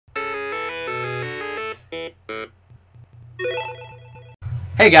Hey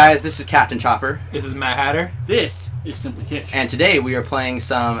guys, this is Captain Chopper. This is Matt Hatter. This is Simply Kish. And today we are playing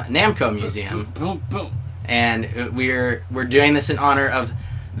some Namco Museum. Boom, boom. And we're doing this in honor of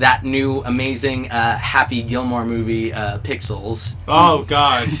that new amazing Happy Gilmore movie, Pixels. Oh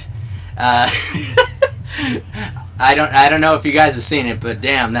God. I don't know if you guys have seen it, but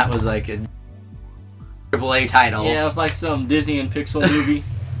damn, that was like a AAA title. Yeah, it was like some Disney and Pixel movie.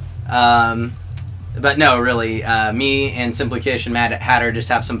 But no, really, me and Simply Kish and Matt Hatter just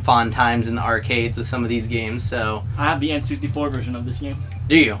have some fun times in the arcades with some of these games. So I have the N64 version of this game.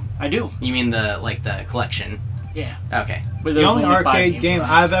 do you? I do. You mean the collection? Yeah. Okay. But The there's only arcade game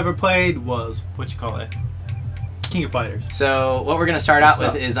left. I've ever played was King of Fighters. So what we're gonna start out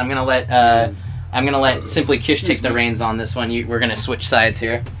with is I'm gonna let Simply Kish take the reins on this one. We're gonna switch sides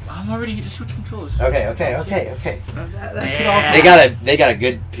here. I'm already to switch controls. Okay. Yeah. They got a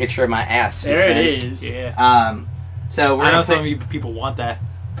good picture of my ass. There it is. Yeah. So we're I know gonna some play. of you people want that.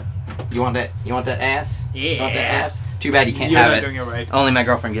 You want that ass? Yeah. You want that ass? Too bad you can't You're have not it. doing it right. Only my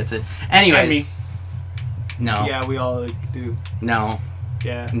girlfriend gets it. Anyways. And me. No. Yeah, we all do. No.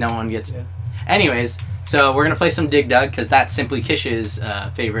 Yeah. No one gets it. Yes. Anyways, so we're gonna play some Dig Dug because that's Simply Kish's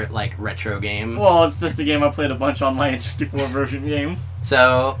favorite like retro game. Well, it's just a game I played a bunch on my N64 version game.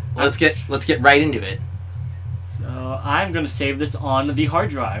 So let's get right into it. So I'm gonna save this on the hard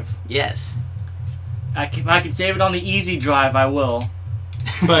drive. Yes. If I can save it on the easy drive, I will.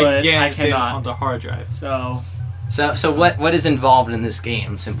 But yeah, I save it cannot. on the hard drive. So So what is involved in this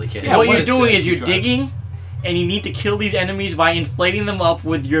game, Simply Kish? Yeah, what what you're is doing the is you're drive? digging, and you need to kill these enemies by inflating them up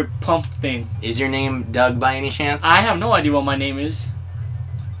with your pump thing. Is your name Doug by any chance? I have no idea what my name is.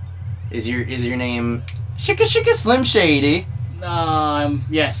 Is your name Shika Slim Shady?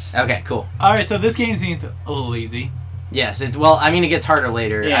 Yes. Okay, cool. All right, so this game seems a little easy. Yes, it gets harder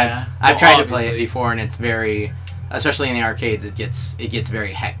later. Yeah. I've Well, tried to play it obviously. before, and it's very, especially in the arcades, it gets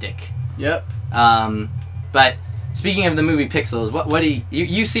very hectic. Yep. But speaking of the movie Pixels, what do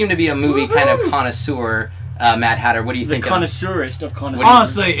you seem to be a movie kind of connoisseur, Matt Hatter? What do you The think? connoisseurist of connoisseurs.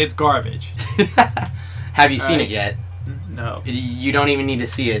 Honestly, it's garbage. Have you seen Alright. it yet? No. You don't even need to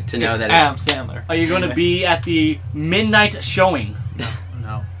see it to know It's that Adam it's, Sandler. Are you going to be at the midnight showing?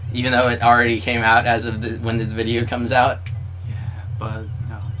 No. even though it already came out as of when this video comes out. Yeah, but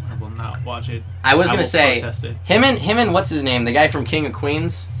no, I will not watch it. I was gonna will say protest it. him and what's his name? The guy from King of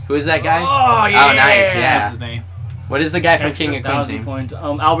Queens. Who is that guy? Oh, yeah. Oh, nice, yeah. What's his name? What is the guy from Extra King of Queens 1,000 name? points.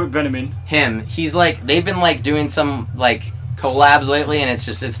 Albert Brenneman. Him. He's like they've been like doing some like collabs lately, and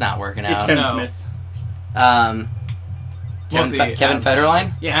it's not working It's out. Kevin No. Smith. Kevin Mostly Kevin Adam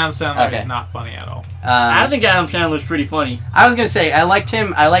Federline. Yeah. Adam Sandler Okay. is not funny at all. I think Adam Sandler's pretty funny. I was gonna say I liked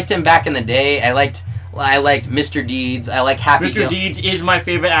him back in the day. I liked Mr. Deeds. I like Mr. Deeds is my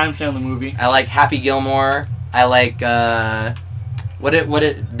favorite Adam Sandler movie. I like Happy Gilmore. I like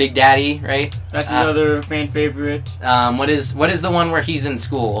Big Daddy, right? That's another fan favorite. What is the one where he's in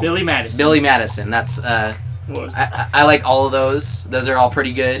school? Billy Madison. Billy Madison. That's Was. I like all of those. Those are all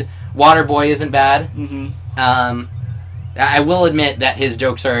pretty good. Waterboy isn't bad. Mm-hmm. I will admit that his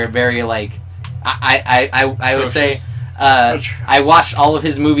jokes are very like I would say I watched all of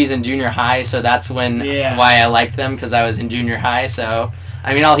his movies in junior high, so that's why I liked them, because I was in junior high. So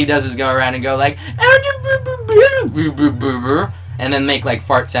I mean, all he does is go around and go like and then make like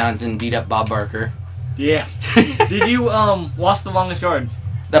fart sounds and beat up Bob Barker. Yeah. Did you watch The Longest Yard?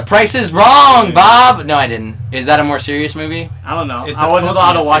 The Price is Wrong, Bob. No, I didn't. Is that a more serious movie? I don't know. It's I wasn't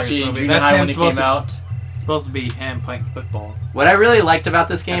allowed to supposed watch to be a it in serious junior movie. That's high him when it supposed came to- out. It's supposed to be him playing football. What I really liked about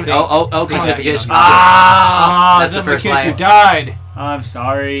this game. think- Clarification. That's the first line. You died. I'm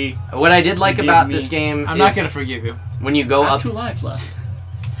sorry. What I did like Forgive about me. this game I'm is not gonna forgive you. when you go I have up 2 lives left.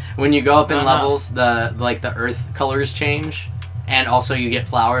 when you go up in Not enough. levels, the earth colors change, and also you get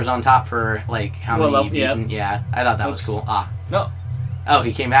flowers on top for like how many you've eaten. Yeah, I thought that was Oops. cool. No. Oh,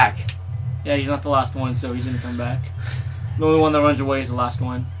 he came back. Yeah, he's not the last one, so he's gonna come back. The only one that runs away is the last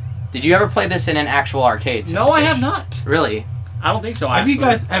one. Did you ever play this in an actual arcade? No, Simply I Kish? have not. Really? I don't think so. Have you actually.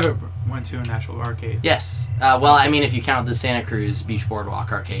 guys ever went to an actual arcade? Yes. Well, I mean, if you count the Santa Cruz Beach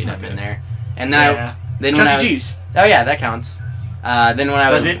Boardwalk arcade, I've been there. And then Yeah. then Chuck when E. I was Cheese. oh yeah, that counts. Then when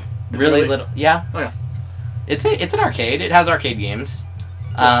I was Does it? really little, yeah. Oh, yeah. It's an arcade. It has arcade games.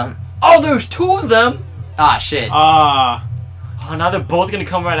 Oh, there's 2 of them. Ah shit. Ah, Oh, now they're both gonna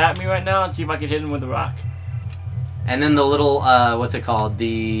come right at me right now and see if I can hit him with a rock. And then the little what's it called?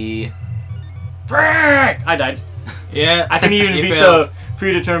 The Frick! I died. yeah. I can even You beat failed. the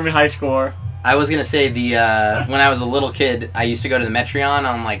predetermined high score. I was gonna say when I was a little kid, I used to go to the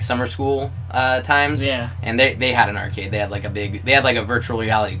Metreon on like summer school times. Yeah. And they had an arcade. They had like a virtual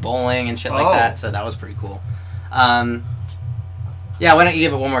reality bowling and shit like that. So that was pretty cool. Yeah. Why don't you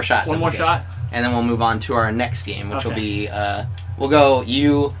give it one more shot? One more shot. And then we'll move on to our next game, which will be we'll go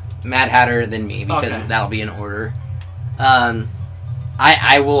you, Mad Hatter, then me because that'll be in order.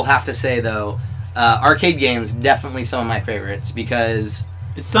 I will have to say though, arcade games definitely some of my favorites because.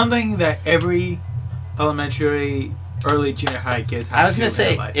 It's something that every elementary, early junior high kids have. I was going to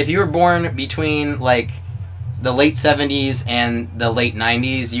say, if you were born between, like, the late 70s and the late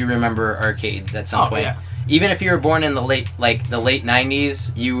 90s, you remember arcades at some point. Yeah. Even if you were born in the late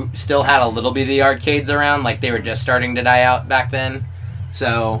 90s, you still had a little bit of the arcades around. Like, they were just starting to die out back then.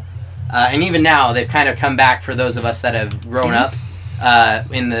 So, and even now, they've kind of come back for those of us that have grown up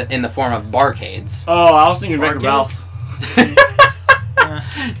in the form of barcades. Oh, I was thinking Wreck-It Ralph.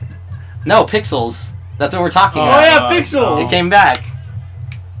 No, Pixels. That's what we're talking about. Oh yeah, Pixels. It came back.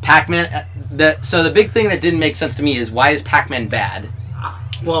 Pac-Man. So the big thing that didn't make sense to me is why is Pac-Man bad?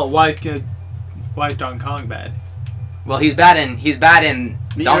 Well, why is Donkey Kong bad? Well, he's bad in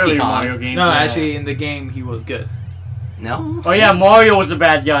the Donkey Kong. Mario games, no, actually, in the game he was good. No. Oh yeah, Mario was a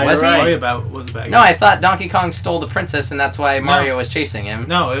bad guy. Was he? Right. Mario was a bad guy. No, I thought Donkey Kong stole the princess, and that's why Mario was chasing him.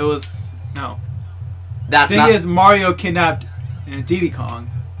 No, it was no. That's the thing is, Mario kidnapped Diddy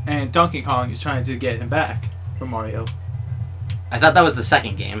Kong, and Donkey Kong is trying to get him back from Mario. I thought that was the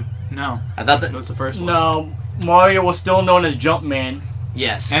second game. No. I thought that was the first one. No, Mario was still known as Jumpman.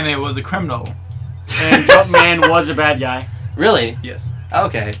 Yes. And it was a criminal. And Jumpman was a bad guy. Really? Yes.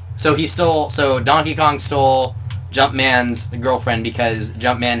 Okay. So Donkey Kong stole Jumpman's girlfriend because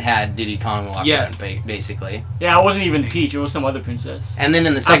Jumpman had Diddy Kong locked up, basically. Yeah, it wasn't even Peach. It was some other princess. And then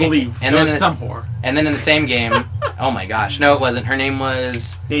in the second, I believe. And then some whore. And then in the same game, oh my gosh, no, it wasn't. Her name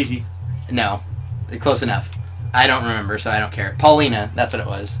was Daisy. No, close enough. I don't remember, so I don't care. Paulina, that's what it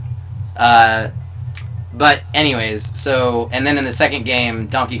was. But anyways, and then in the second game,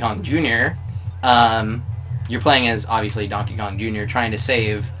 Donkey Kong Jr., you're playing as obviously Donkey Kong Jr. trying to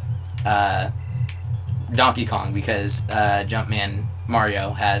save Donkey Kong because Jumpman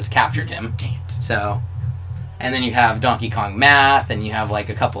Mario has captured him. Damn it. So, and then you have Donkey Kong Math, and you have like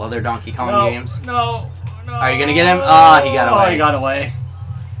a couple other Donkey Kong games. No. Are you gonna get him? Oh, he got away. Oh, he got away.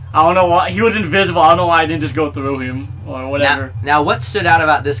 I don't know why. He was invisible. I don't know why I didn't just go through him or whatever. Now what stood out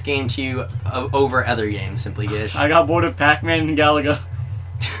about this game to you over other games, Simply Kish? I got bored of Pac-Man and Galaga.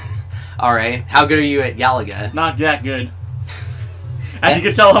 Alright. How good are you at Galaga? Not that good. As you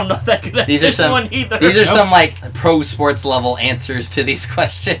can tell, I'm not that good at this one either. These are some, like, pro sports level answers to these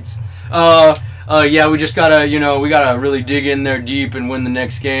questions. Yeah, we just gotta, we gotta really dig in there deep and win the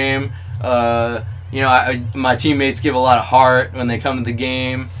next game. My teammates give a lot of heart when they come to the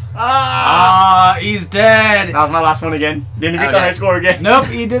game. He's dead. That was my last one again. Didn't get the high score again. Nope,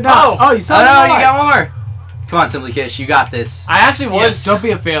 he did not. Oh, you saw you got more. Come on, Simply Kish, you got this. I actually was. Yes, don't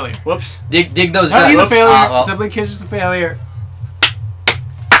be a failure. Whoops. Dig those guts. He's a failure. Simply Kish is a failure.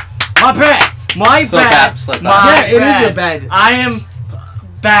 My bad. My bad. Slip yeah, it is your bad. I am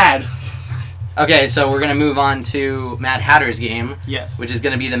bad. Okay, so we're gonna move on to Mad Hatter's game. Yes. Which is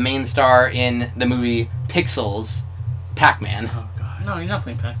gonna be the main star in the movie Pixels, Pac-Man. Oh God. No, you're not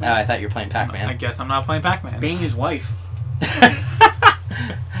playing Pac-Man. Oh, I thought you were playing Pac-Man. I guess I'm not playing Pac-Man. Bang his wife.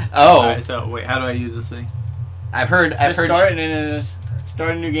 Oh. Alright, so wait, how do I use this thing? I've heard. Start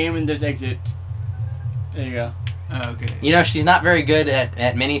a new game and just exit. There you go. Oh, okay. She's not very good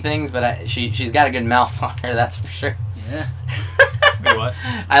at many things, but she's got a good mouth on her. That's for sure. Yeah. Wait, what?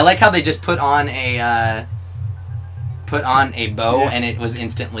 I like how they just put on a bow and it was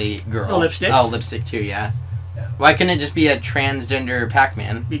instantly girl. Oh, lipstick. Oh, lipstick too. Yeah. Why couldn't it just be a transgender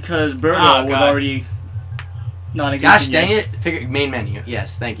Pac-Man? Because Birdo was already non-existent. Gosh dang it! Main menu.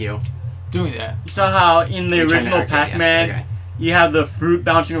 Yes, thank you. Doing that. You saw how in the original Pac-Man, you have the fruit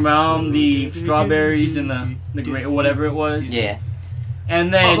bouncing around, the strawberries and the grape, whatever it was. Yeah.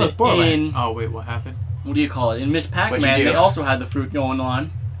 And then oh wait, what happened? What do you call it? In Miss Pac-Man, they also had the fruit going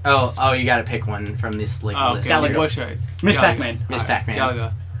on. Oh, you gotta pick one from this list. Galaga. What should I? Miss Pac-Man. Miss Pac-Man.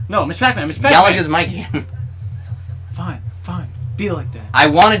 Galaga. No, Miss Pac-Man. Miss Pac-Man. Galaga's my game. Fine. Be like that. I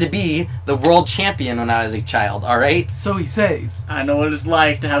wanted to be the world champion when I was a child, alright? So he says. I know what it's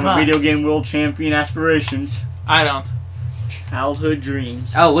like to have a video game world champion aspirations. I don't. Childhood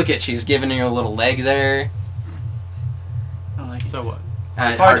dreams. Oh, look at she's giving you a little leg there. I like it. So what?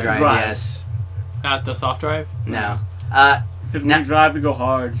 Hard drive, yes. Not the soft drive? No. Because we drive to go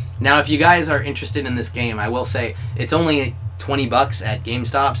hard. Now, if you guys are interested in this game, I will say it's only $20 at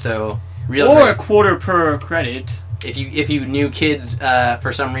GameStop, so or a quarter per credit. if you new kids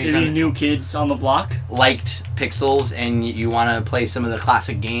for some reason, any new kids on the block liked Pixels and you want to play some of the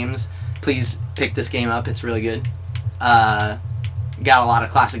classic games, please pick this game up. It's really good. Got a lot of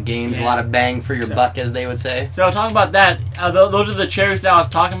classic games, a lot of bang for your buck, as they would say. So talking about that, those are the cherries that I was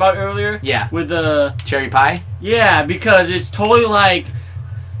talking about earlier. Yeah. With the cherry pie. Yeah, because it's totally like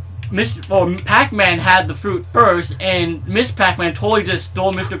Pac-Man had the fruit first, and Miss Pac-Man totally just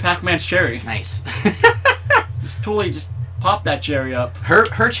stole Mr. Pac-Man's cherry. Nice. Just totally just popped that cherry up.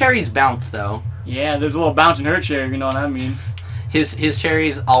 Her cherries bounce though. Yeah, there's a little bounce in her cherry. You know what I mean? His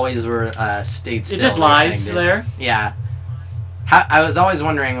cherries always were stayed still. It just lies there. Yeah. I was always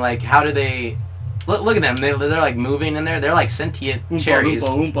wondering, like, how do they... Look at them. They're like, moving in there. They're, like, sentient cherries.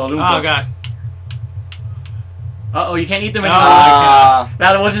 Oompa, Oh, God. Uh-oh, you can't eat them anymore.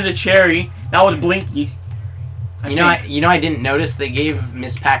 That wasn't a cherry. That was Blinky. You know, I didn't notice they gave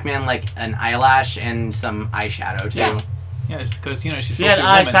Miss Pac-Man, like, an eyelash and some eyeshadow, too. Yeah. Yeah, because, you know, she's He had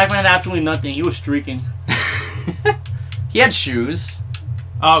eyes. Pac-Man had absolutely nothing. He was streaking. He had shoes.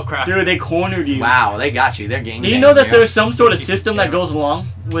 Oh, crap. Dude, they cornered you. Wow, they got you. They're gang. Do you know that there's some sort of system that goes along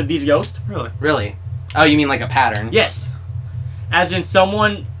with these ghosts? Really? Oh, you mean like a pattern? Yes. As in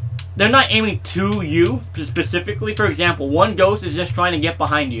someone... They're not aiming to you specifically. For example, one ghost is just trying to get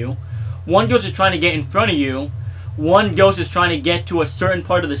behind you. One ghost is trying to get in front of you. One ghost is trying to get to a certain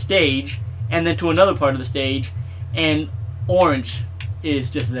part of the stage. And then to another part of the stage. And Orange is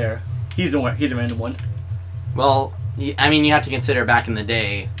just there. He's the random one. Well... I mean, you have to consider back in the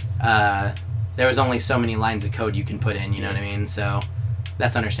day, there was only so many lines of code you can put in, you know what I mean? So,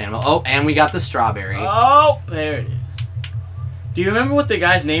 that's understandable. Oh, and we got the strawberry. Oh, there it is. Do you remember what the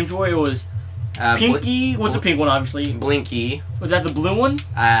guy's names were? It was Pinky. What's the pink one, obviously? Blinky. Was that the blue one?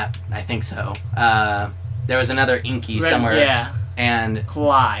 I think so. There was another Inky somewhere. Yeah. And...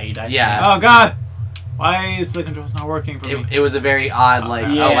 Clyde, I think. Oh, God! Why is the controls not working for me? It was a very odd, like,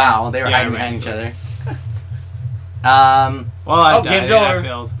 oh, wow, they were hiding behind each other. Well, I died. Game's I over.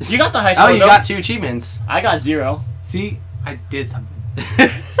 failed. You got the high score. Oh, you got 2 achievements. I got 0. See, I did something.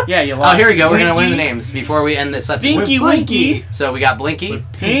 Yeah, you lost. Oh, here we go. We're gonna learn the names before we end this episode. Stinky Winky. So we got Blinky.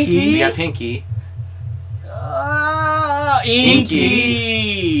 Pinky. We got Pinky.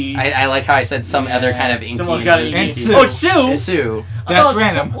 Inky. I like how I said some other kind of Inky. Someone's got an And Inky. Sue. Oh, it's Sue. It's Sue. That's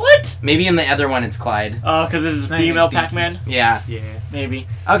random. What? Maybe in the other one it's Clyde. Oh, because it's a female Pac-Man? Yeah. Yeah. Maybe.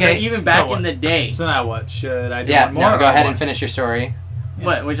 Okay. So even back in the day. So now what? Should I do Yeah, one more? no, go ahead and finish your story. Yeah.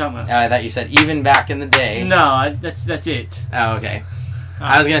 What are you talking about? I thought you said even back in the day. No, that's it. Oh, okay.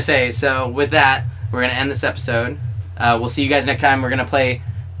 I was going to say, so with that, we're going to end this episode. We'll see you guys next time. We're going to play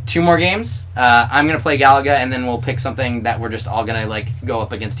 2 more games. I'm going to play Galaga, and then we'll pick something that we're just all going to like go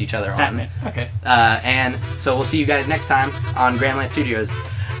up against each other on. Okay. And so we'll see you guys next time on Grandland Studios.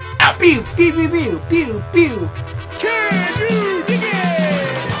 Out. Pew, pew, pew, pew, pew, pew.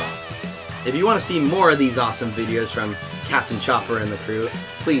 If you want to see more of these awesome videos from Captain Chopper and the crew,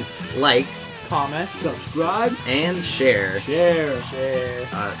 please like, comment, subscribe, and share. Share. Share.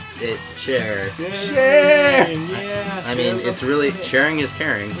 Share. Yeah. I mean, it's really, sharing is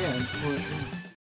caring. Yeah.